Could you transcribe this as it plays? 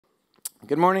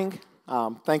Good morning.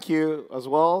 Thank you as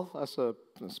well as a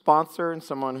sponsor and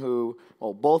someone who,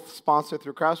 well, both sponsor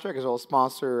through CrowdStrike as well as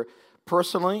sponsor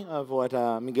personally of what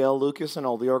Miguel, Lucas, and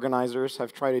all the organizers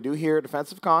have tried to do here at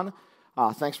OffensiveCon.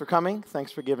 Thanks for coming.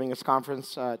 Thanks for giving this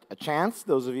conference a chance.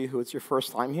 Those of you who it's your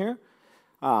first time here,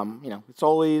 it's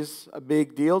always a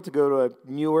big deal to go to a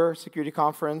newer security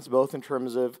conference, both in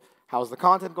terms of how's the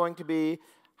content going to be,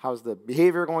 how's the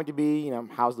behavior going to be,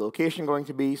 how's the location going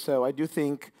to be. So I do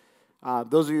think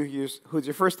those of you who it's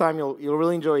your first time, you'll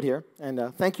really enjoy it here. And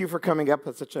thank you for coming up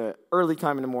at such an early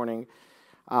time in the morning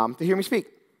to hear me speak.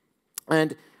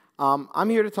 And I'm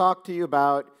here to talk to you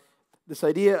about this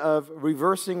idea of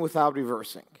reversing without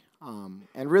reversing.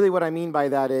 And really what I mean by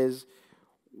that is,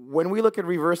 when we look at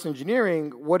reverse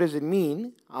engineering, what does it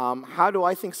mean? How do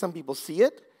I think some people see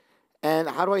it? And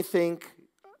how do I think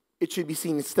it should be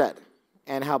seen instead?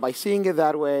 And how by seeing it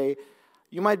that way,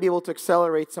 you might be able to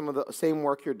accelerate some of the same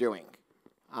work you're doing.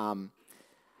 I'm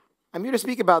here to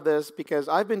speak about this because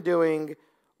I've been doing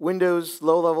Windows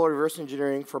low-level reverse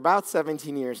engineering for about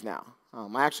 17 years now.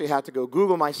 I actually had to go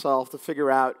Google myself to figure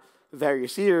out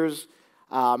various years.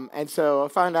 And so I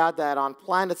found out that on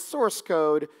Planet Source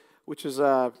Code, which is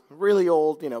a really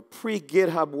old,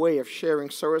 pre-GitHub way of sharing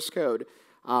source code,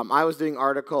 I was doing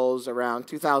articles around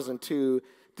 2002,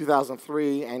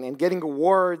 2003, and getting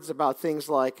awards about things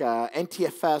like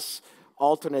NTFS,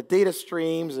 alternate data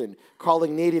streams, and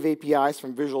calling native APIs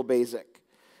from Visual Basic.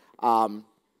 I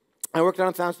worked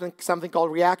on something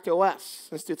called React OS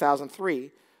since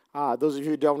 2003. Those of you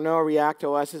who don't know, React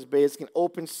OS is basically an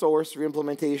open source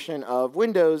reimplementation of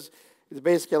Windows. It's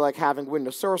basically like having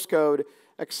Windows source code,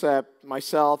 except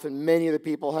myself and many of the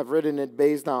people have written it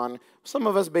based on, some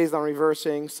of us based on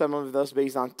reversing, some of us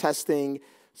based on testing,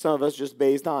 some of us just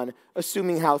based on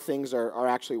assuming how things are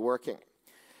actually working.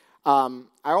 I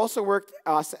also worked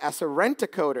as a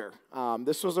rent-a-coder.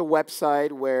 This was a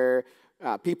website where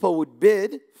people would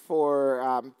bid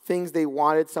for things they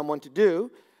wanted someone to do.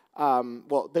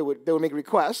 They would make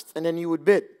requests, and then you would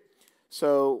bid.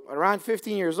 So around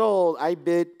 15 years old, I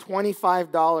bid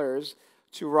 $25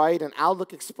 to write an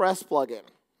Outlook Express plugin.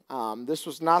 This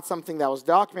was not something that was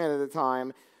documented at the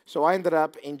time, so I ended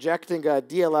up injecting a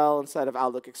DLL inside of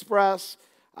Outlook Express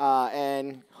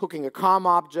and hooking a COM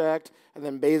object, and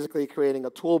then basically creating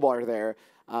a toolbar there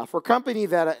for a company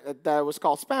that was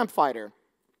called Spamfighter,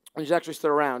 which is actually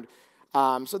still around.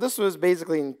 So this was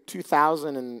basically in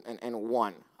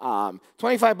 2001.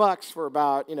 $25 for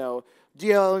about,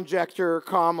 DLL injector,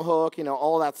 COM hook,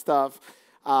 all that stuff.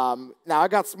 Now I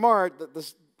got smart.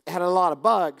 This had a lot of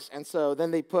bugs, and so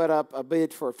then they put up a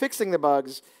bid for fixing the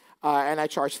bugs, and I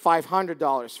charged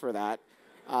 $500 for that.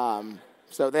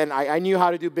 So then I knew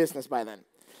how to do business by then.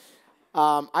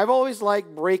 I've always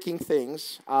liked breaking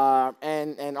things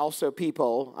and also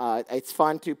people. It's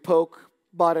fun to poke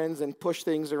buttons and push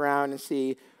things around and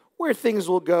see where things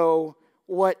will go,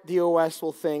 what the OS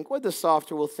will think, what the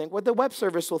software will think, what the web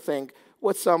service will think,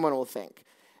 what someone will think.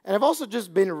 And I've also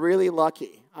just been really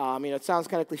lucky. It sounds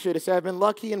kind of cliche to say I've been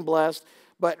lucky and blessed,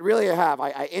 but really I have.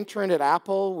 I interned at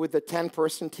Apple with the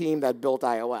 10-person team that built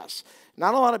iOS.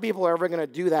 Not a lot of people are ever going to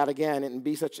do that again and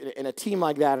be in a team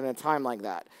like that in a time like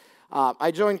that.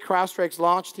 I joined CrowdStrike's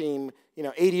launch team,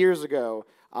 8 years ago,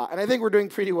 and I think we're doing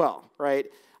pretty well, right?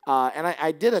 And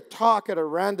I did a talk at a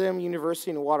random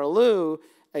university in Waterloo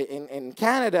in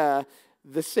Canada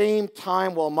the same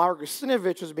time while Mark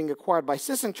Russinovich was being acquired by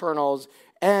sysinternals,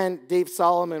 and Dave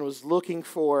Solomon was looking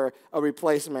for a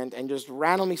replacement and just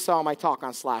randomly saw my talk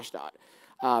on Slashdot.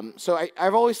 So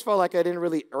I've always felt like I didn't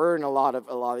really earn a lot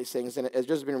of these things, and it's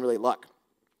just been really luck.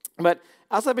 But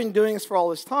as I've been doing this for all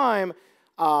this time,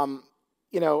 I've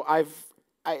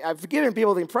given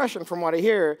people the impression from what I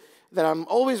hear that I'm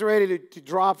always ready to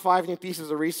drop 5 new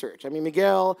pieces of research. I mean,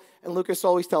 Miguel and Lucas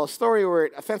always tell a story where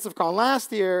at OffensiveCon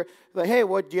last year, like, hey,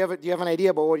 do you have an idea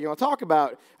about what you want to talk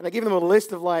about? And I give them a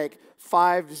list of like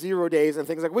 5 0 days and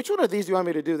things like, which one of these do you want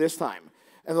me to do this time?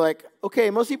 And they're like, okay,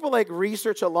 most people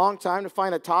research a long time to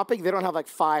find a topic. They don't have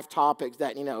 5 topics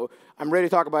that, I'm ready to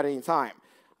talk about any time.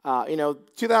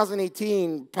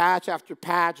 2018, patch after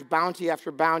patch, bounty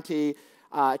after bounty,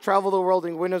 travel the world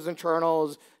in Windows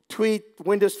internals, tweet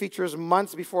Windows features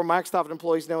months before Microsoft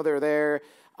employees know they're there.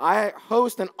 I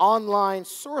host an online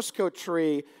source code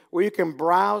tree where you can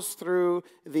browse through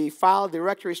the file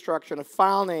directory structure and the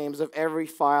file names of every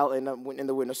file in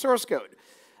the Windows source code.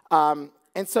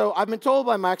 And so I've been told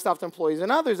by Microsoft employees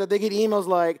and others that they get emails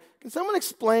like, can someone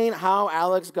explain how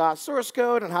Alex got source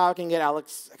code and how I can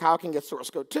get source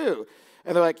code too?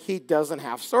 And they're like, he doesn't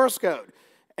have source code.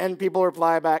 And people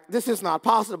reply back, this is not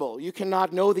possible. You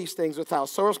cannot know these things without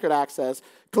source code access.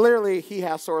 Clearly, he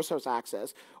has source code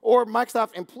access. Or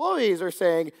Microsoft employees are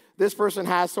saying, this person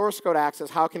has source code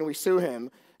access. How can we sue him?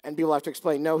 And people have to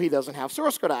explain, no, he doesn't have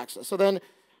source code access. So then,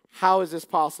 how is this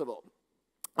possible?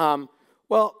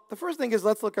 Well, the first thing is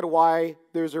let's look at why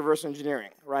there's reverse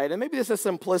engineering, right? And maybe this is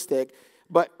simplistic,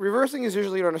 but reversing is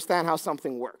usually to understand how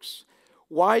something works.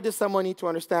 Why does someone need to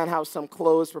understand how some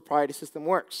closed proprietary system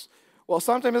works? Well,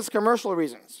 sometimes it's commercial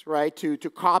reasons, right, to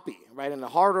copy, right? In the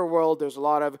hardware world, there's a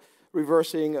lot of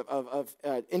reversing of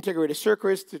integrated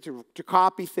circuits to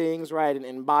copy things, right? And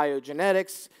in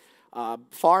biogenetics,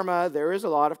 pharma, there is a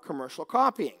lot of commercial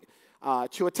copying.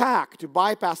 To attack, to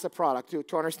bypass a product,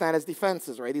 to understand its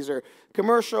defenses, right? These are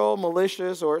commercial,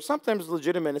 malicious, or sometimes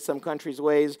legitimate in some countries'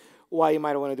 ways why you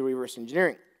might want to do reverse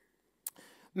engineering.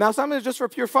 Now, sometimes it's just for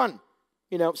pure fun,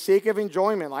 sake of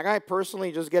enjoyment. Like I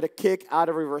personally just get a kick out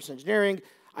of reverse engineering.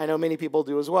 I know many people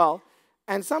do as well.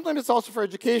 And sometimes it's also for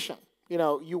education. You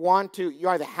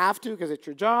either have to because it's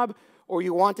your job, or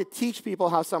you want to teach people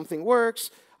how something works.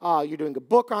 You're doing a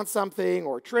book on something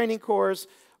or a training course.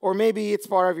 Or maybe it's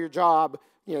part of your job,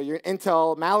 you're an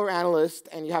Intel malware analyst,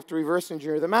 and you have to reverse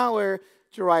engineer the malware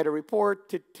to write a report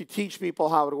to teach people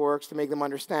how it works, to make them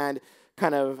understand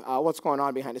kind of what's going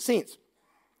on behind the scenes.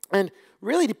 And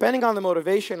really, depending on the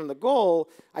motivation and the goal,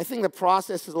 I think the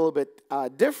process is a little bit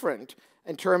different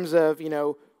in terms of,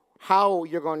 how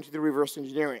you're going to do reverse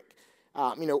engineering.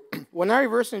 When I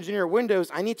reverse engineer Windows,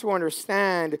 I need to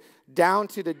understand down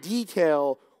to the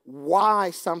detail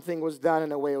why something was done in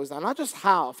the way it was done, not just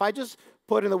how. If I just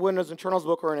put in the Windows internals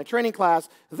book or in a training class,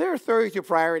 there are 32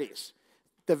 priorities.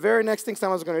 The very next thing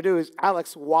someone's going to do is,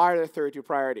 Alex, why are there 32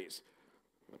 priorities?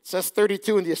 It says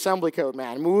 32 in the assembly code,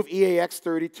 man. Move EAX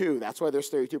 32. That's why there's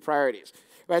 32 priorities.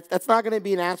 Right? That's not going to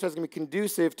be an answer that's going to be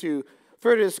conducive to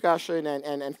further discussion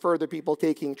and further people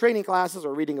taking training classes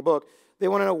or reading a book. They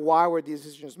want to know why were these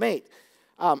decisions made.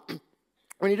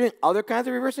 When you're doing other kinds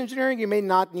of reverse engineering, you may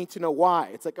not need to know why.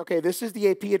 It's like, okay, this is the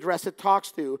IP address it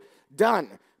talks to,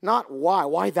 done. Not why.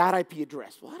 Why that IP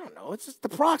address? Well, I don't know. It's just the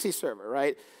proxy server,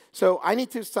 right? So I need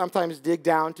to sometimes dig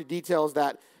down to details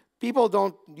that people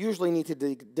don't usually need to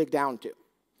dig down to.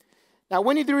 Now,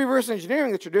 when you do reverse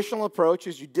engineering, the traditional approach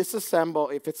is you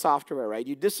disassemble, if it's software, right?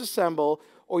 You disassemble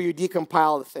or you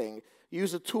decompile the thing.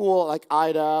 Use a tool like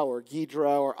IDA or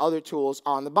Ghidra or other tools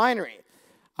on the binary.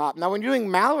 Now, when you're doing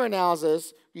malware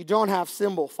analysis, you don't have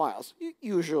symbol files,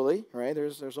 usually, right?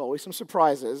 There's always some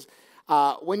surprises.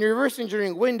 When you're reverse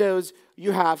engineering Windows,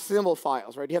 you have symbol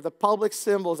files, right? You have the public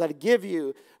symbols that give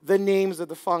you the names of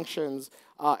the functions,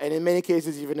 and in many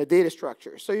cases, even the data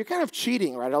structure. So you're kind of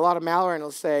cheating, right? A lot of malware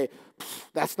analysts say,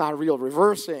 that's not real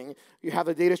reversing. You have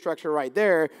the data structure right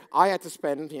there. I had to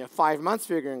spend 5 months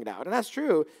figuring it out. And that's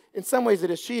true. In some ways, it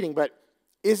is cheating, but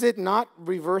is it not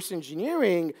reverse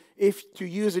engineering if to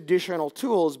use additional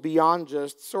tools beyond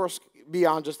just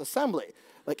assembly?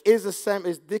 Like, is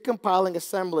decompiling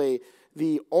assembly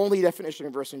the only definition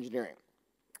of reverse engineering?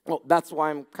 Well, that's why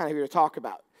I'm kind of here to talk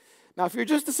about. Now, if you're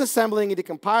just disassembling and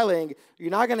decompiling, you're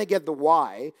not going to get the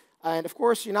why. And of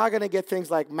course, you're not going to get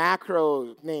things like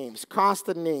macro names,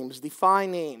 constant names,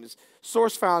 define names,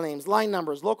 source file names, line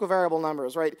numbers, local variable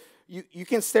numbers, right? You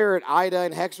can stare at IDA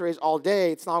and hex arrays all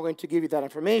day. It's not going to give you that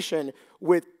information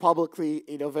with publicly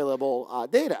available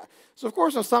data. So of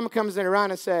course, when someone comes in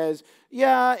around and says,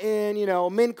 yeah, in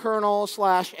min kernel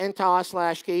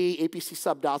 /ntos/ke apc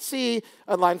sub.c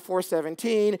at line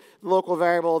 417, the local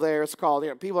variable there is called,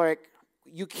 people are like,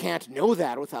 you can't know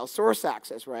that without source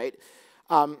access, right?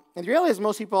 And the reality is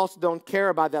most people also don't care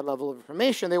about that level of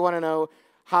information. They want to know,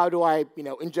 how do I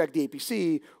inject the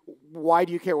APC? Why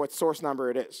do you care what source number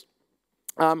it is?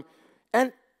 And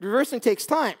reversing takes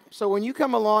time. So when you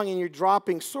come along and you're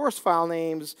dropping source file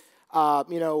names,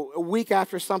 a week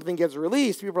after something gets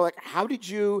released, people are like, how did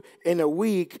you, in a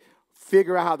week,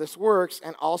 figure out how this works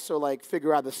and also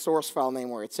figure out the source file name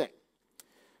where it's in?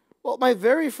 Well, my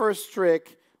very first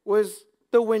trick was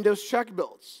the Windows check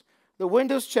builds. The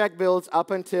Windows check builds up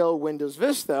until Windows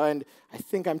Vista, and I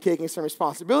think I'm taking some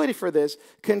responsibility for this,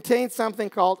 contained something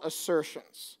called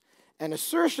assertions. And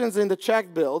assertions in the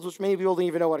check builds, which many people didn't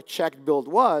even know what a check build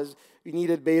was, you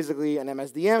needed basically an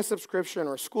MSDM subscription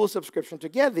or a school subscription to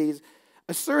get these.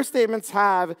 Assert statements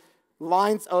have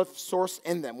lines of source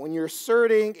in them. When you're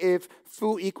asserting if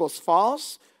foo equals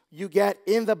false, you get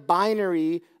in the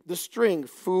binary the string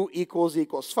foo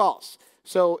equals false.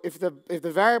 So if the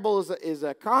variable is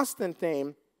a constant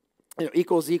name,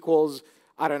 equals,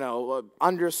 I don't know,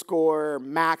 underscore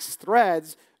max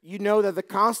threads, you know that the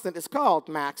constant is called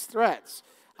max threads.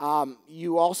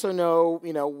 You also know,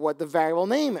 what the variable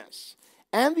name is.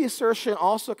 And the assertion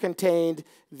also contained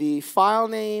the file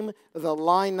name, the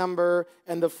line number,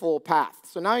 and the full path.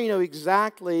 So now you know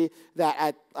exactly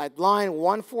that at line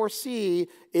 14C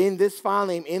in this file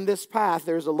name, in this path,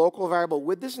 there's a local variable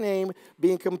with this name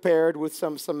being compared with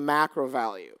some macro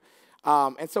value.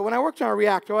 And so when I worked on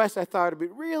React OS, I thought it would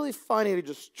be really funny to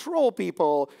just troll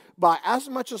people by, as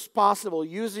much as possible,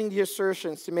 using the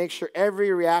assertions to make sure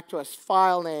every React OS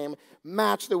file name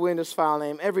matched the Windows file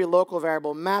name, every local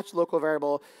variable matched local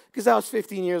variable, because I was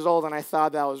 15 years old and I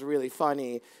thought that was really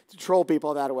funny to troll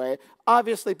people that way.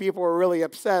 Obviously, people were really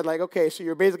upset, like, okay, so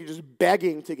you're basically just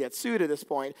begging to get sued at this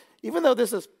point. Even though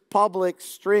this is public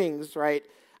strings, right,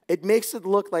 it makes it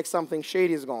look like something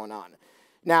shady is going on.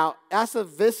 Now, as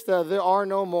of Vista, there are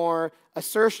no more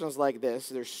assertions like this.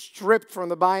 They're stripped from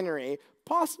the binary,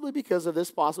 possibly because of this,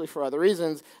 possibly for other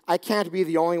reasons. I can't be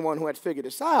the only one who had figured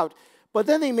this out. But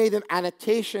then they made them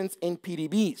annotations in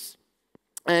PDBs.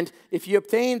 And if you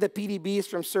obtain the PDBs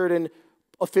from certain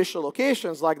official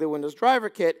locations, like the Windows Driver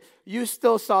Kit, you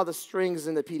still saw the strings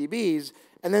in the PDBs,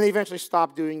 and then they eventually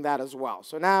stopped doing that as well.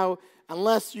 So now,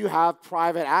 unless you have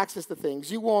private access to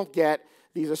things, you won't get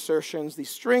these assertions, these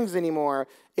strings anymore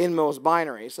in most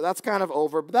binaries. So that's kind of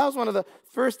over. But that was one of the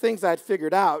first things I'd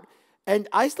figured out. And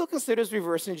I still consider this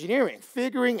reverse engineering.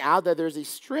 Figuring out that there's these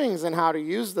strings and how to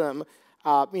use them,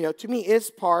 to me, is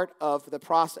part of the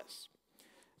process.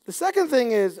 The second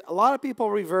thing is a lot of people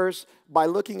reverse by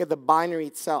looking at the binary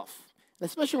itself. And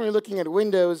especially when you're looking at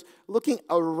Windows, looking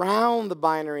around the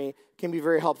binary can be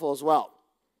very helpful as well.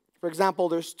 For example,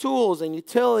 there's tools and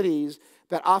utilities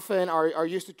that often are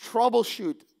used to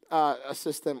troubleshoot a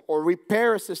system or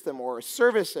repair a system or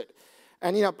service it.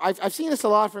 And I've seen this a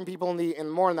lot from people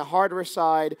more on the hardware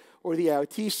side or the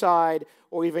IoT side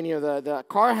or even the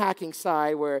car hacking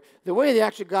side, where the way they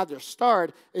actually got their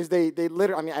start is they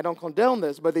literally, I don't condone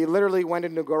this, but they literally went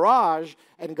into a garage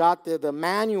and got the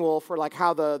manual for like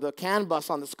how the CAN bus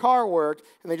on this car worked,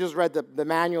 and they just read the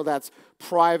manual that's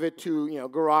private to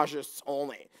garagists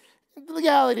only. The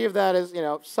legality of that is,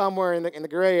 somewhere in the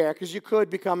gray area, because you could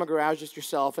become a garagist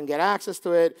yourself and get access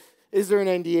to it. Is there an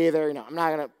NDA there? I'm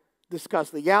not going to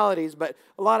discuss legalities, but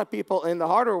a lot of people in the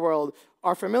hardware world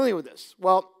are familiar with this.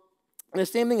 Well, and the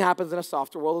same thing happens in a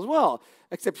software world as well,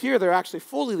 except here they're actually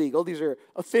fully legal. These are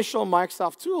official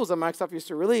Microsoft tools that Microsoft used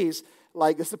to release,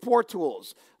 like the support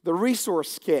tools, the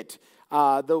resource kit,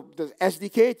 the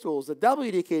SDK tools, the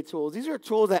WDK tools. These are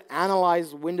tools that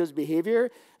analyze Windows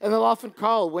behavior, and they'll often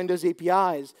call Windows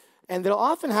APIs. And they'll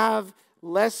often have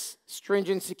less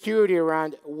stringent security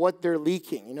around what they're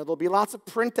leaking. There'll be lots of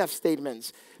printf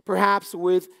statements, perhaps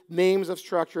with names of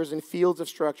structures and fields of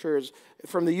structures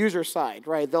from the user side,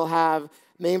 right? They'll have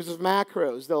names of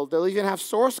macros. They'll even have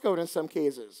source code in some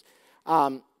cases.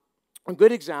 A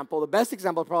good example, the best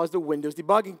example probably is the Windows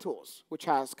debugging tools, which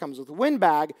comes with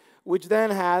WinBag, which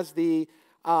then has the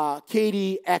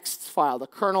KDX file, the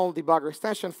kernel debugger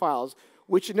extension files,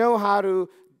 which know how to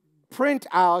print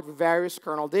out various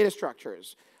kernel data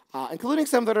structures, including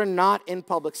some that are not in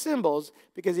public symbols,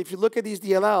 because if you look at these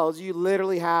DLLs, you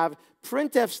literally have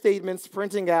printf statements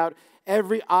printing out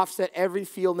every offset, every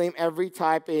field name, every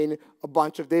type in a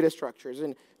bunch of data structures.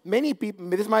 And many people,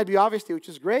 this might be obvious to you, which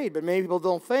is great, but many people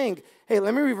don't think, hey,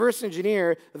 let me reverse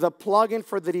engineer the plugin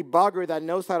for the debugger that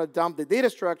knows how to dump the data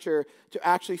structure to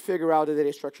actually figure out what the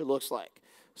data structure looks like.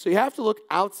 So you have to look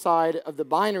outside of the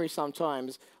binary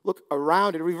sometimes, look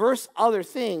around it, reverse other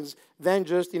things than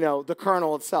just, the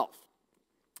kernel itself.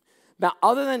 Now,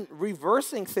 other than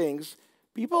reversing things,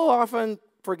 people are often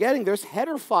forgetting there's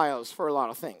header files for a lot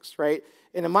of things, right?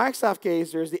 In the Microsoft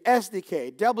case, there's the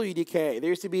SDK, WDK, there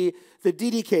used to be the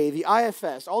DDK, the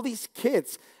IFS, all these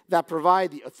kits that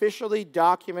provide the officially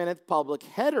documented public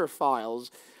header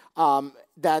files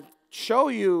that show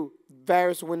you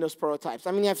various Windows prototypes.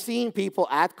 I've seen people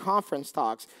at conference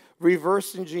talks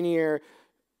reverse engineer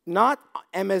not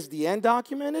MSDN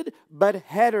documented, but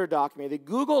header documented. They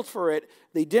Googled for it.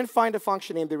 They didn't find a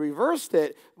function name. They reversed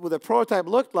it what the prototype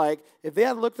looked like. If they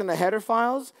had looked in the header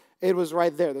files, it was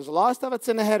right there. There's a lot of stuff that's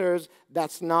in the headers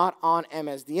that's not on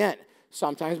MSDN.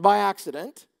 Sometimes by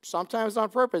accident, sometimes on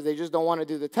purpose. They just don't want to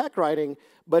do the tech writing,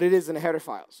 but it is in the header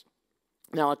files.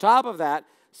 Now, on top of that,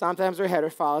 sometimes there are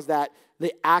header files that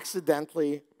they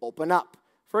accidentally open up.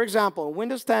 For example, in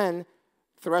Windows 10,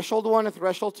 Threshold 1 and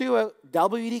Threshold 2,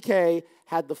 WDK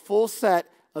had the full set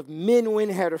of min-win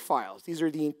header files. These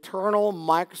are the internal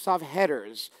Microsoft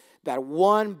headers that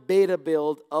one beta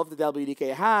build of the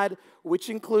WDK had, which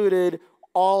included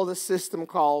all the system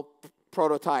call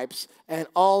prototypes and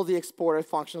all the exported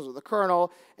functions of the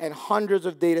kernel and hundreds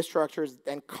of data structures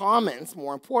and comments,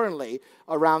 more importantly,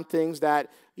 around things that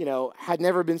had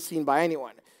never been seen by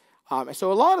anyone. And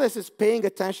so a lot of this is paying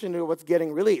attention to what's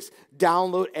getting released.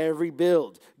 Download every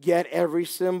build, get every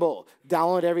symbol,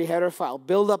 download every header file,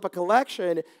 build up a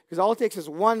collection, because all it takes is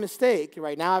one mistake.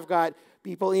 Right now I've got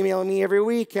people emailing me every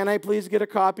week, can I please get a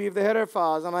copy of the header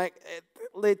files? I'm like,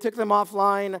 they took them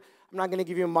offline. I'm not going to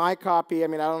give you my copy. I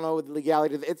mean, I don't know the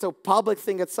legality. It's a public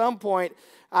thing at some point.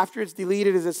 After it's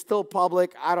deleted, is it still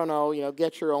public? I don't know.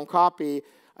 Get your own copy.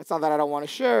 It's not that I don't want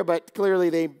to share, but clearly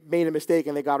they made a mistake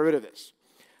and they got rid of this.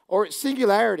 Or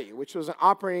Singularity, which was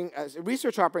a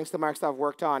research operating system Microsoft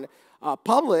worked on,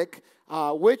 public,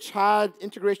 which had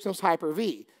integration with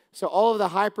Hyper-V. So all of the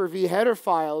Hyper-V header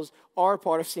files are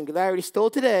part of Singularity. Still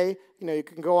today, you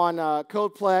can go on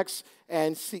Codeplex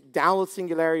and download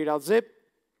Singularity.zip,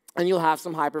 and you'll have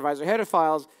some hypervisor header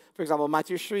files. For example,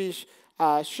 Mathieu Schriech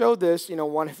showed this in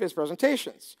one of his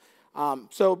presentations.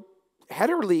 So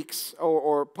header leaks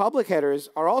or public headers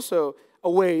are also a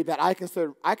way that I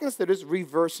consider this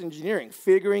reverse engineering,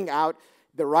 figuring out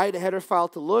the right header file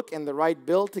to look and the right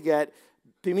build to get.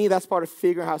 To me, that's part of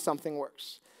figuring how something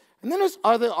works. And then there's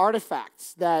other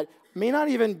artifacts that may not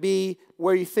even be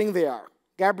where you think they are.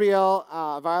 Gabrielle,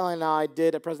 Viola, and I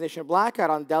did a presentation at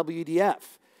Blackout on WDF.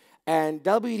 And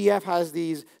WDF has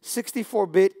these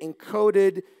 64-bit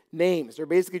encoded names. They're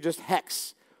basically just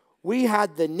hex. We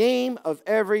had the name of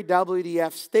every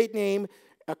WDF state name,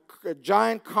 a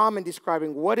giant comment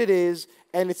describing what it is,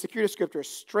 and its security descriptor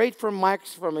straight from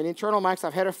an internal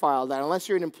Microsoft header file that unless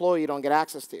you're an employee, you don't get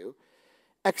access to.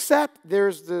 Except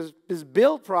there's this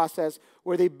build process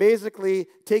where they basically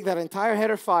take that entire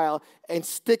header file and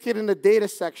stick it in the data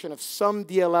section of some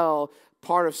DLL,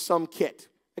 part of some kit.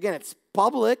 Again, it's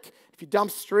public. If you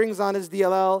dump strings on this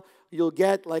DLL, you'll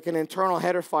get like an internal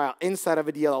header file inside of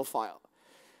a DLL file.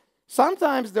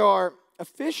 Sometimes there are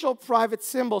official private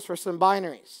symbols for some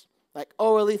binaries, like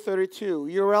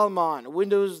OLE32, URLmon,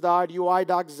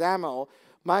 Windows.UI.XAML.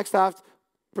 Microsoft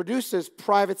produces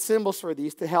private symbols for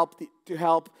these to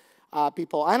help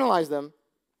people analyze them.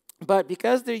 But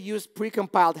because they use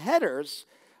precompiled headers,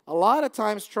 a lot of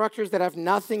times structures that have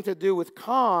nothing to do with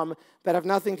COM, that have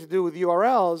nothing to do with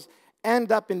URLs,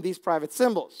 end up in these private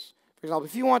symbols. For example,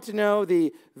 if you want to know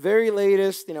the very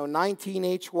latest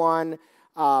 19H1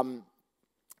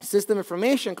 system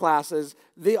information classes,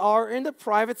 they are in the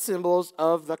private symbols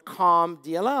of the COM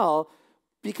DLL,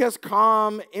 because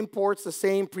COM imports the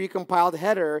same precompiled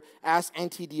header as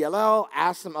NTDLL,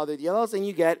 as some other DLLs, and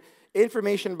you get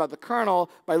information about the kernel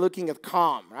by looking at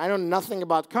COM. I know nothing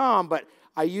about COM, but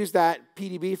I use that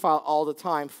PDB file all the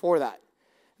time for that.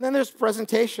 And then there's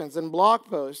presentations and blog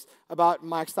posts about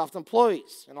Microsoft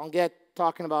employees, and I'll get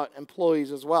talking about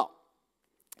employees as well.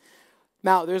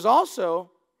 Now, there's also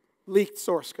leaked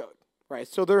source code, right?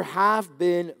 So there have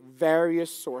been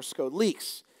various source code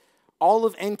leaks. All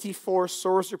of NT4's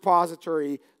source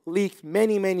repository leaked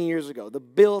many, many years ago. The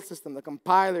build system, the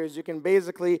compilers, you can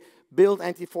basically build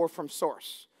NT4 from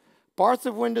source. Parts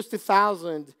of Windows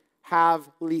 2000 have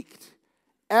leaked.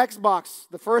 Xbox,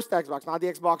 the first Xbox, not the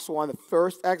Xbox One, the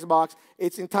first Xbox,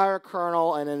 its entire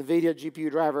kernel and NVIDIA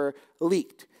GPU driver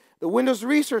leaked. The Windows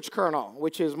Research kernel,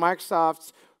 which is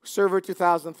Microsoft's Server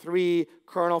 2003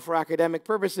 kernel for academic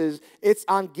purposes, it's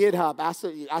on GitHub.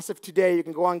 As of today, you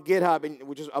can go on GitHub,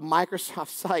 which is a Microsoft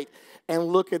site, and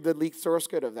look at the leaked source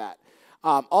code of that.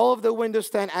 All of the Windows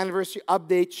 10 Anniversary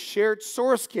Update shared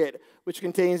source kit, which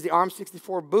contains the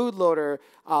ARM64 bootloader,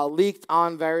 leaked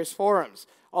on various forums.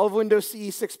 All of Windows CE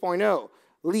 6.0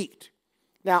 leaked.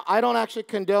 Now, I don't actually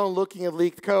condone looking at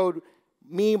leaked code.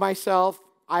 Me, myself,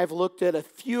 I've looked at a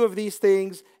few of these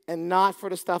things, and not for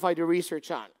the stuff I do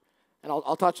research on. And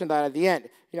I'll touch on that at the end.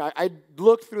 I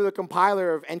looked through the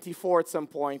compiler of NT4 at some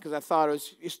point because I thought it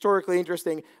was historically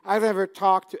interesting. I've never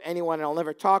talked to anyone, and I'll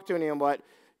never talk to anyone about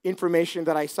information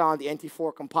that I saw on the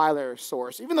NT4 compiler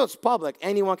source. Even though it's public,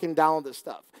 anyone can download this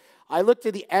stuff. I looked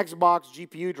at the Xbox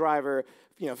GPU driver,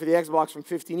 for the Xbox from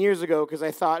 15 years ago because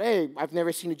I thought, hey, I've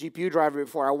never seen a GPU driver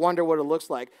before. I wonder what it looks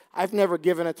like. I've never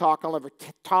given a talk. I'll never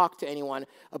talk to anyone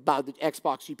about the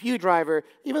Xbox GPU driver.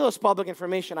 Even though it's public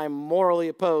information, I'm morally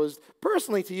opposed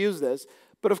personally to use this.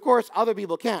 But of course, other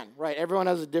people can, right? Everyone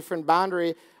has a different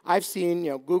boundary. I've seen,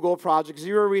 Google Project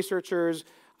Zero researchers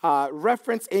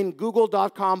reference in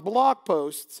Google.com blog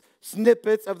posts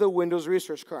snippets of the Windows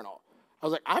Research kernel. I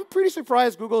was like, I'm pretty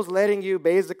surprised Google's letting you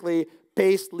basically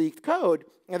paste leaked code.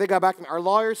 And they got back to me. Our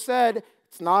lawyer said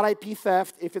it's not IP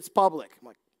theft if it's public. I'm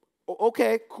like,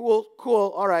 okay, cool,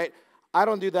 all right. I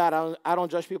don't do that. I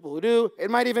don't judge people who do. It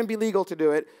might even be legal to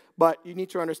do it, but you need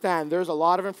to understand there's a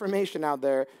lot of information out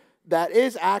there that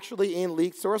is actually in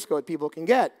leaked source code people can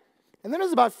get. And then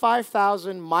there's about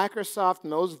 5,000 Microsoft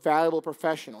Most Valuable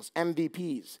Professionals,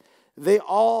 MVPs. They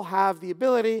all have the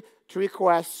ability to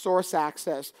request source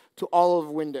access to all of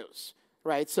Windows,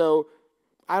 right? So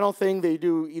I don't think they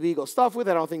do illegal stuff with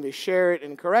it. I don't think they share it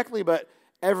incorrectly, but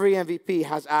every MVP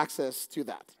has access to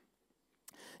that.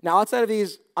 Now, outside of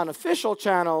these unofficial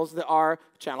channels, there are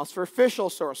channels for official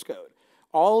source code.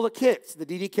 All the kits, the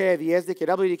DDK, the SDK,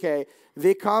 WDK,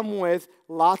 they come with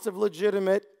lots of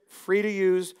legitimate,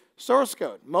 free-to-use source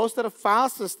code. Most of the file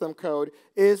system code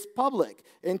is public.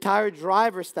 Entire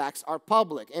driver stacks are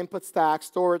public. Input stack,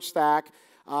 storage stack.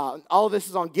 All of this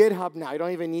is on GitHub now. You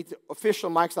don't even need to, official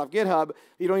Microsoft GitHub.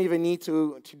 You don't even need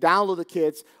to download the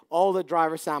kits. All the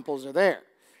driver samples are there.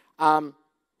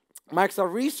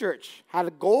 Microsoft Research had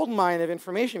a gold mine of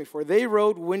information before. They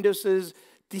wrote Windows's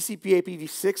TCP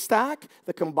IPv6 stack,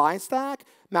 the combined stack.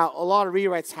 Now, a lot of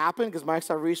rewrites happen because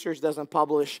Microsoft Research doesn't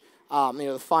publish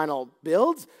the final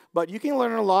builds, but you can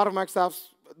learn a lot of Microsoft's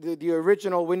the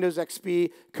original Windows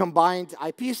XP combined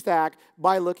IP stack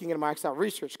by looking at Microsoft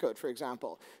Research code, for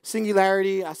example.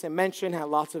 Singularity, as I mentioned, had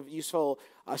lots of useful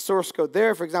source code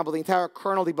there. For example, the entire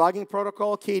kernel debugging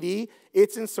protocol, KD,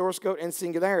 it's in source code and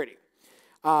Singularity.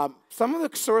 Some of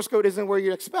the source code isn't where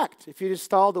you'd expect. If you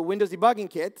install the Windows debugging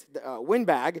kit,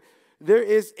 WinBag, there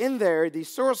is in there the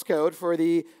source code for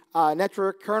the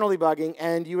network kernel debugging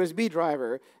and USB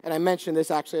driver. And I mentioned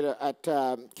this actually at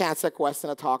CanSec West in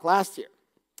a talk last year.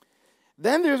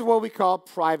 Then there's what we call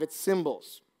private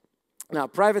symbols. Now,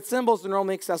 private symbols are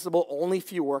normally accessible only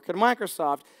if you work at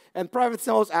Microsoft. And private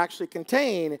symbols actually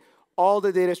contain all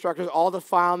the data structures, all the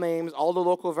file names, all the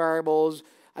local variables.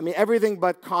 I mean, everything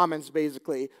but comments,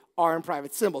 basically, are in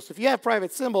private symbols. So if you have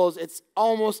private symbols, it's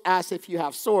almost as if you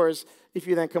have source if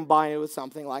you then combine it with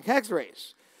something like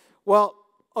hexarrays. Well,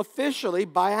 officially,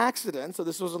 by accident, so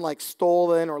this wasn't like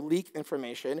stolen or leaked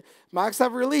information,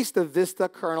 Microsoft released the Vista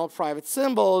kernel private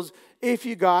symbols if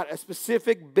you got a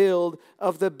specific build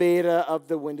of the beta of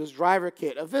the Windows driver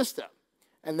kit of Vista.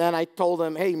 And then I told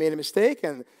them, hey, you made a mistake,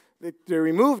 and they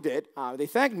removed it. They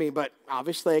thanked me, but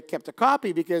obviously I kept a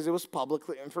copy because it was public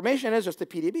information. It's just a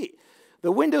PDB.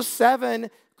 The Windows 7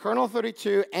 kernel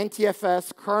 32,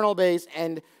 NTFS, kernel base,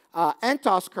 and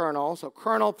NTOS kernel, so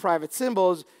kernel private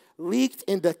symbols, leaked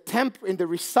in the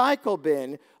recycle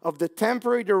bin of the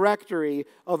temporary directory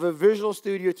of a Visual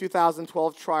Studio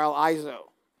 2012 trial ISO.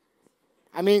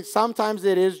 I mean, sometimes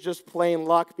it is just plain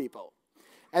luck, people.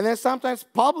 And then sometimes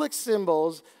public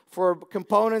symbols for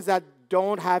components that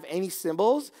don't have any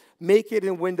symbols make it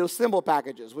in Windows symbol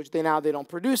packages, which they don't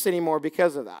produce anymore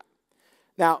because of that.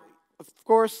 Now, of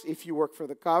course, if you work for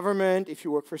the government, if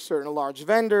you work for certain large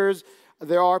vendors,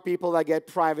 there are people that get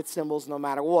private symbols no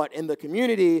matter what in the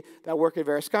community that work at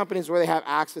various companies where they have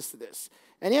access to this.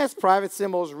 And yes, private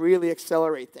symbols really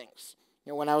accelerate things.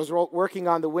 You know, when I was working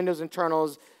on the Windows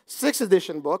Internals 6th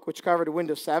edition book, which covered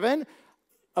Windows 7,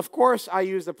 of course, I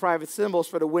used the private symbols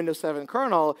for the Windows 7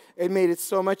 kernel. It made it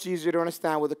so much easier to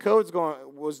understand what the code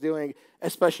was doing,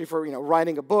 especially for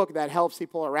writing a book that helps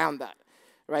people around that.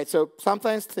 Right? So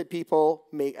sometimes people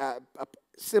make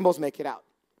symbols make it out.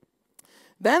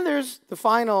 Then there's the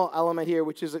final element here,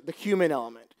 which is the human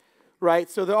element, right?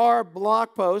 So there are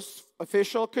blog posts,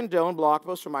 official condoned blog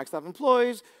posts from Microsoft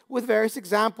employees with various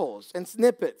examples and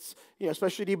snippets,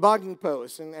 especially debugging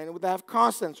posts, and they have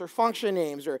constants or function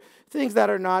names or things that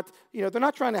are not, they're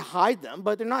not trying to hide them,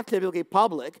 but they're not typically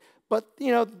public, but,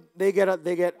 they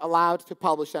get allowed to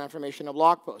publish that information in a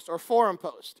blog post or forum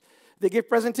post. They give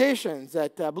presentations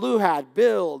at Blue Hat,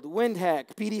 Build,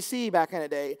 WindHack, PDC back in the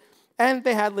day. And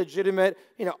they had legitimate,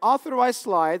 authorized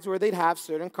slides where they'd have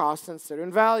certain constants,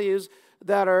 certain values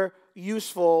that are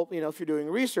useful, if you're doing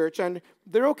research. And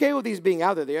they're okay with these being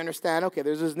out there. They understand, okay,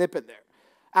 there's a snippet there.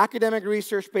 Academic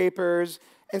research papers,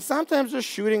 and sometimes just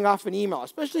shooting off an email,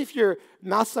 especially if you're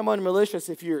not someone malicious,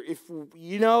 if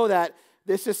you know that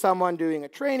this is someone doing a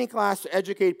training class to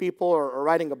educate people or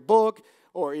writing a book,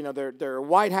 or they're a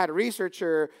white hat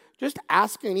researcher, just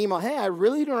ask an email, hey, I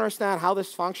really don't understand how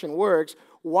this function works.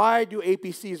 Why do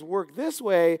APCs work this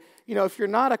way? If you're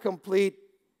not a complete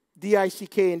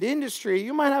DICK in the industry,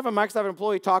 you might have a Microsoft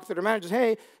employee talk to their managers,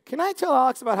 hey, can I tell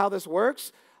Alex about how this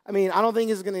works? I mean, I don't think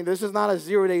this is not a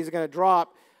 0 day he's going to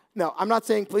drop. No, I'm not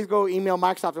saying please go email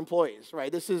Microsoft employees,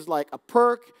 right? This is like a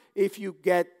perk if you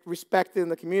get respected in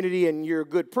the community and you're a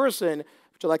good person,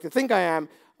 which I like to think I am.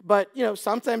 But,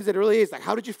 sometimes it really is like,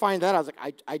 how did you find that? I was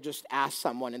like, I just asked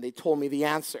someone and they told me the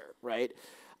answer, right?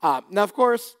 Now, of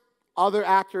course, other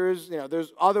actors,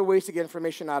 there's other ways to get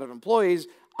information out of employees.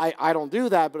 I don't do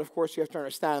that, but of course you have to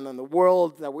understand in the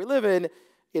world that we live in,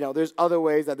 there's other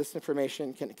ways that this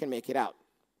information can make it out.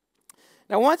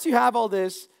 Now, once you have all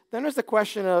this, then there's the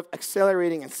question of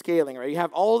accelerating and scaling, right? You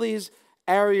have all these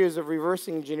areas of reverse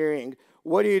engineering.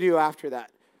 What do you do after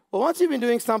that? Well, once you've been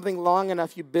doing something long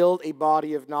enough, you build a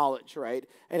body of knowledge, right?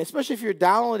 And especially if you're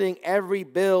downloading every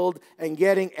build and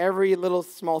getting every little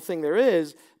small thing there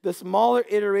is, the smaller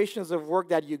iterations of work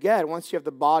that you get, once you have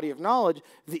the body of knowledge,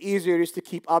 the easier it is to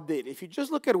keep updated. If you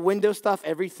just look at Windows stuff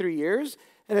every 3 years,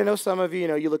 and I know some of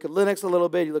you, you look at Linux a little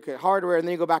bit, you look at hardware, and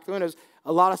then you go back to Windows,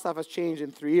 a lot of stuff has changed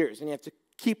in 3 years, and you have to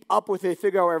keep up with it,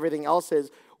 figure out where everything else is,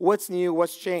 what's new,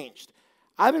 what's changed.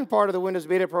 I've been part of the Windows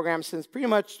beta program since pretty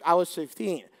much I was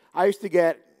 15. I used to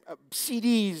get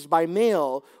CDs by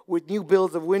mail with new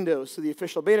builds of Windows to the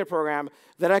official beta program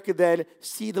that I could then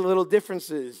see the little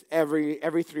differences every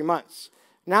 3 months.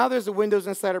 Now there's a Windows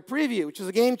Insider Preview, which is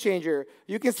a game changer.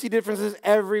 You can see differences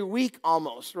every week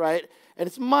almost, right? And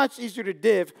it's much easier to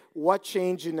diff what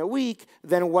changed in a week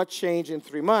than what changed in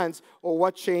 3 months, or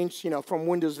what changed, from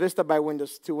Windows Vista by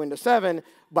Windows to Windows 7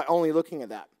 by only looking at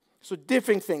that. So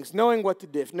diffing things, knowing what to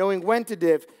diff, knowing when to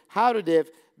diff, how to diff,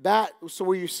 so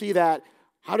where you see that,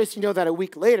 how does he know that a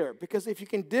week later? Because if you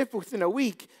can diff within a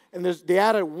week, and they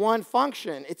added one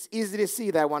function, it's easy to see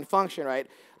that one function, right?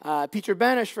 Peter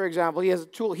Banish, for example, he has a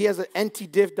tool, he has an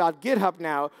ntdiff.github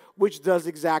now, which does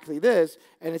exactly this,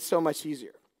 and it's so much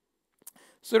easier.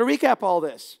 So to recap all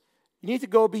this, you need to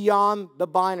go beyond the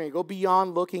binary, go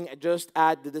beyond looking just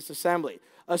at the disassembly.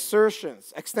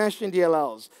 Assertions, extension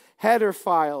DLLs, header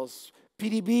files,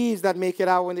 PDBs that make it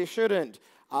out when they shouldn't,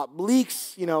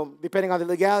 leaks, depending on the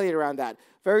legality around that,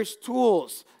 various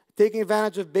tools, taking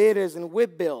advantage of betas and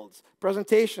whip builds,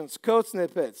 presentations, code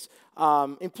snippets,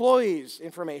 employees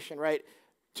information, right?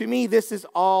 To me, this is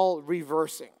all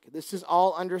reversing. This is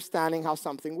all understanding how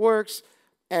something works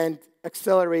and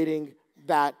accelerating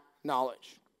that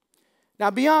knowledge. Now,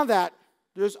 beyond that,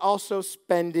 there's also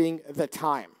spending the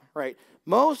time, right?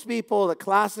 Most people, the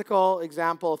classical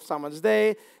example of someone's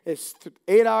day is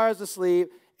 8 hours of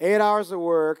sleep, 8 hours of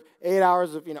work, 8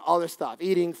 hours of other stuff,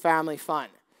 eating, family, fun.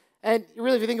 And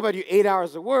really, if you think about your 8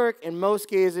 hours of work, in most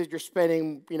cases, you're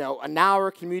spending an hour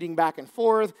commuting back and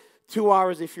forth, 2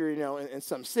 hours if you're in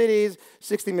some cities,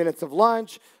 60 minutes of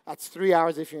lunch. That's 3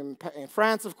 hours if you're in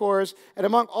France, of course. And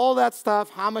among all that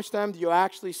stuff, how much time do you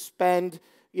actually spend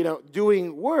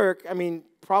doing work? I mean,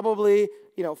 probably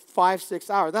 5, 6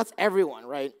 hours. That's everyone,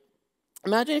 right?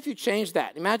 Imagine if you changed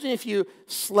that. Imagine if you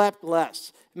slept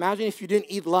less. Imagine if you didn't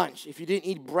eat lunch, if you didn't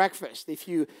eat breakfast, if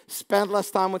you spent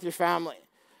less time with your family.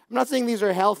 I'm not saying these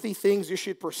are healthy things you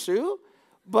should pursue,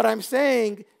 but I'm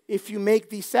saying if you make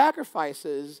these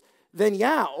sacrifices, then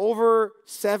yeah, over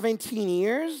 17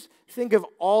 years, think of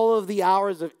all of the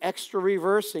hours of extra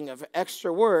reversing, of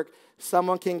extra work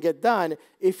someone can get done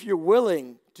if you're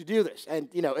willing to do this. And,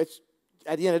 it's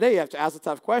at the end of the day, you have to ask a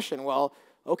tough question. Well,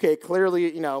 okay,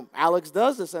 clearly, Alex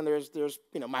does this, and there's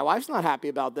my wife's not happy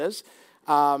about this.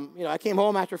 I came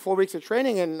home after 4 weeks of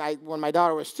training, and when my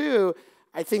daughter was 2,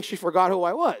 I think she forgot who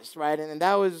I was, right? And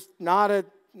that was not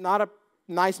a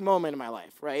nice moment in my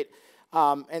life, right?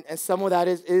 And some of that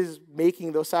is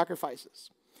making those sacrifices.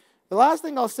 The last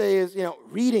thing I'll say is,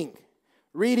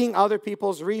 reading other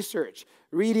people's research,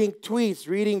 reading tweets,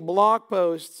 reading blog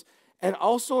posts, and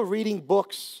also reading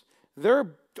books. There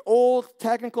are old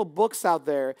technical books out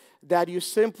there that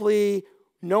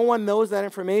no one knows that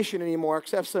information anymore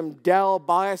except some Dell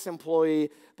BIOS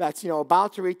employee that's,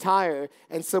 about to retire,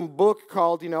 and some book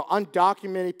called,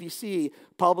 Undocumented PC,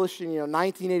 published in,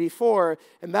 1984,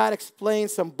 and that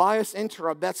explains some BIOS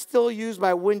interrupt that's still used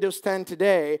by Windows 10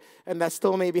 today, and that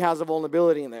still maybe has a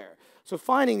vulnerability in there. So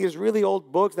finding these really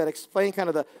old books that explain kind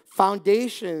of the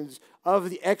foundations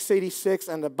of the x86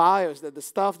 and the BIOS, the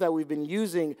stuff that we've been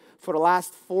using for the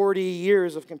last 40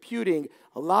 years of computing,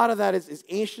 a lot of that is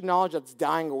ancient knowledge that's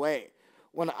dying away.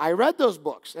 When I read those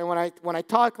books, and when I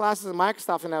taught classes at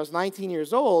Microsoft and I was 19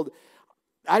 years old,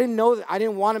 I didn't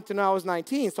want them to know I was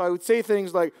 19, so I would say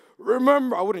things like,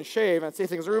 remember, I wouldn't shave, I'd say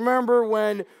things, remember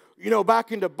when,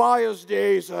 back in the BIOS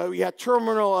days, we had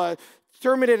terminated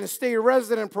and stay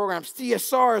resident programs,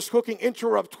 TSRs, hooking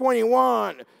interrupt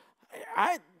 21.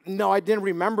 No, I didn't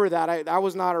remember that. I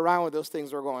was not around when those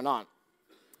things were going on.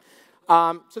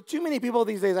 So too many people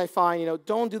these days I find,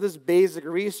 don't do this basic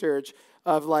research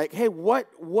of like, hey,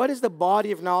 what is the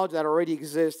body of knowledge that already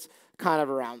exists kind of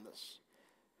around this?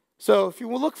 So if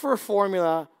you look for a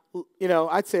formula,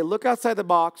 I'd say look outside the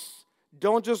box,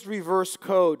 Don't just reverse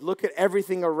code. Look at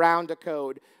everything around the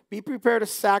code. Be prepared to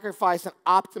sacrifice and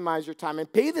optimize your time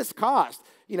and pay this cost,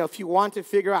 if you want to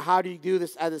figure out how do you do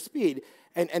this at a speed.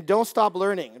 And don't stop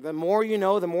learning. The more you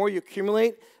know, the more you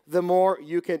accumulate, the more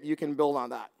you can build on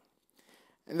that.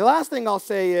 And the last thing I'll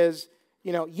say is,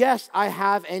 yes, I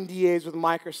have NDAs with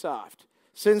Microsoft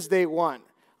since day one.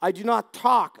 I do not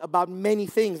talk about many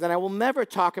things, and I will never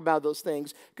talk about those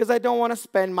things because I don't want to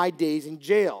spend my days in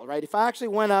jail, right? If I actually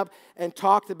went up and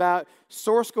talked about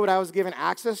source code I was given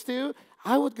access to,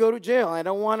 I would go to jail, and I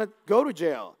don't want to go to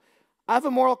jail. I have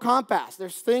a moral compass.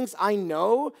 There's things I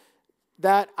know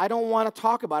that I don't want to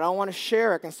talk about. I don't want to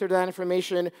share. I consider that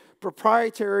information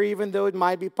proprietary, even though it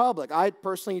might be public. I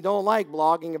personally don't like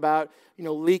blogging about,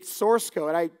 leaked source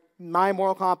code. My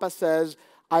moral compass says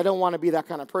I don't want to be that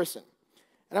kind of person.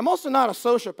 And I'm also not a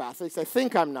sociopath. At least I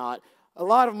think I'm not. A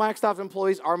lot of Microsoft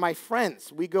employees are my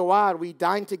friends. We go out, we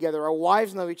dine together. Our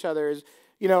wives know each other.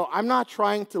 I'm not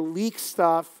trying to leak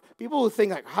stuff. People who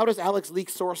think, how does Alex leak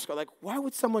source code? Why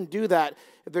would someone do that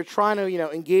if they're trying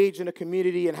to, engage in a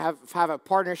community and have a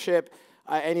partnership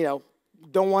and,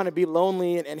 don't want to be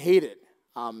lonely and hated?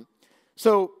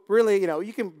 So really,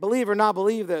 you can believe or not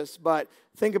believe this, but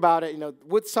think about it.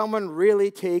 Would someone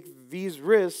really take these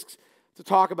risks to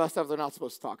talk about stuff they're not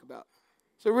supposed to talk about?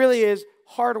 So it really is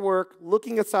hard work,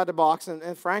 looking outside the box,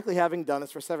 and frankly, having done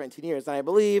this for 17 years. And I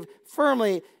believe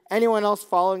firmly anyone else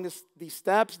following these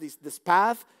steps, this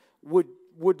path,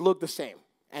 would look the same.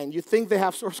 And you think they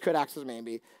have source code access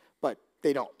maybe, but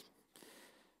they don't.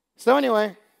 So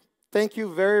anyway, thank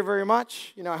you very, very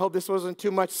much. I hope this wasn't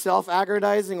too much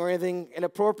self-aggrandizing or anything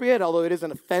inappropriate, although it is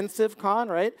an offensive con,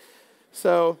 right?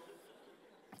 So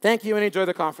thank you and enjoy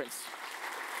the conference.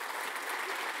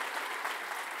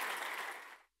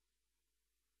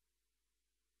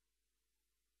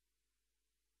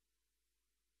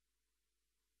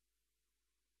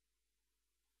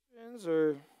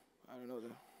 Or I don't know.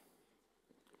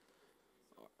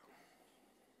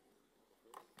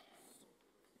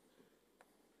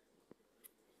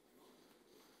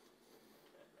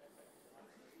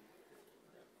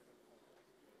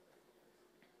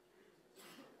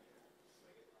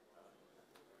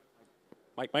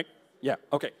 Mike? Yeah,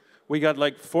 okay. We got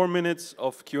like 4 minutes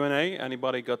of Q&A.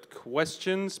 Anybody got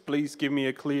questions? Please give me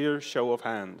a clear show of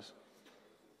hands.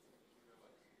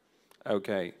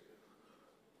 Okay.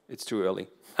 It's too early.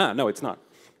 No, it's not.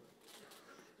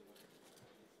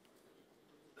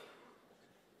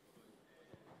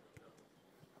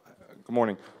 Good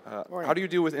morning. How do you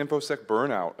deal with InfoSec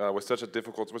burnout with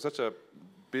such a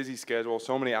busy schedule,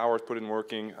 so many hours put in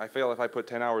working? I feel if I put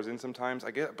 10 hours in sometimes,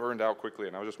 I get burned out quickly,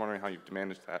 and I was just wondering how you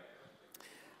manage that.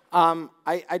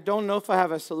 I don't know if I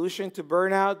have a solution to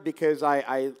burnout because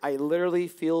I literally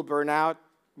feel burnout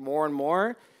more and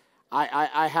more.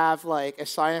 I have like a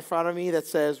sign in front of me that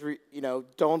says,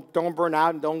 don't burn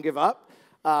out and don't give up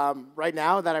right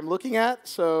now that I'm looking at.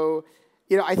 So,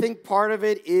 I think part of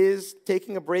it is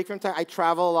taking a break from time. I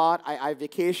travel a lot. I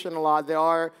vacation a lot. There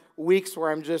are weeks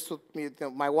where I'm just with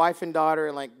my wife and daughter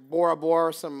in like Bora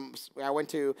Bora. I went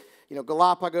to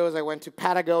Galapagos. I went to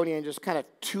Patagonia and just kind of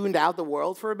tuned out the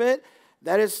world for a bit.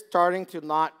 That is starting to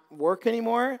not work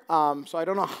anymore. So I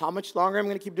don't know how much longer I'm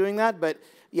going to keep doing that, but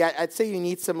yeah, I'd say you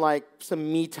need some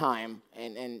me time,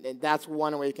 and that's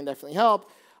one way you can definitely help.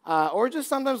 Or just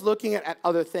sometimes looking at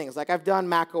other things. Like I've done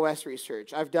Mac OS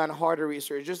research. I've done hardware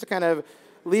research just to kind of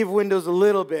leave Windows a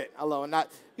little bit alone.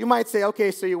 You might say, okay,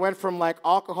 so you went from like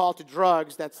alcohol to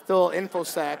drugs. That's still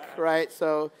InfoSec, right?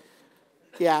 So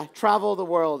yeah, travel the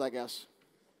world, I guess.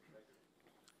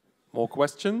 More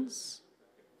questions?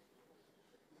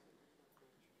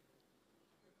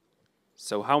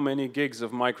 So how many gigs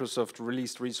of Microsoft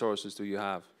released resources do you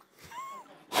have?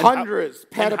 Hundreds,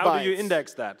 petabytes. And how do you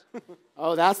index that?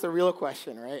 Oh, that's the real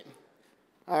question, right?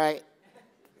 All right.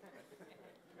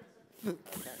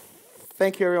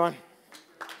 Thank you, everyone.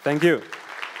 Thank you.